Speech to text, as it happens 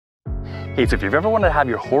Hey, so if you've ever wanted to have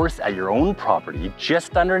your horse at your own property,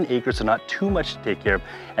 just under an acre, so not too much to take care of,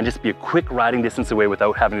 and just be a quick riding distance away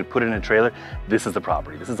without having to put it in a trailer, this is the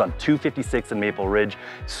property. This is on 256 in Maple Ridge,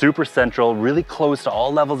 super central, really close to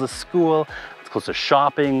all levels of school. It's close to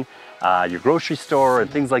shopping, your grocery store, and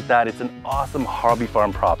things like that. It's an awesome hobby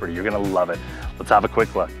farm property. You're gonna love it. Let's have a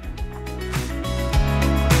quick look.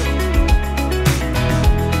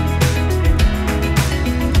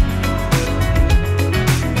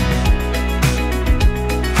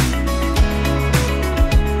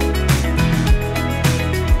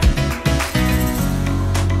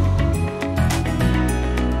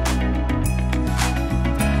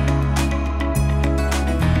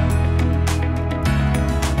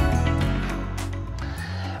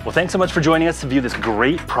 Well, thanks so much for joining us to view this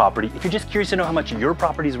great property. If you're just curious to know how much your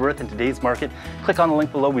property is worth in today's market, click on the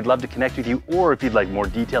link below. We'd love to connect with you, or if you'd like more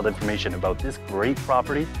detailed information about this great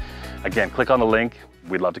property, again, click on the link.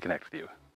 We'd love to connect with you.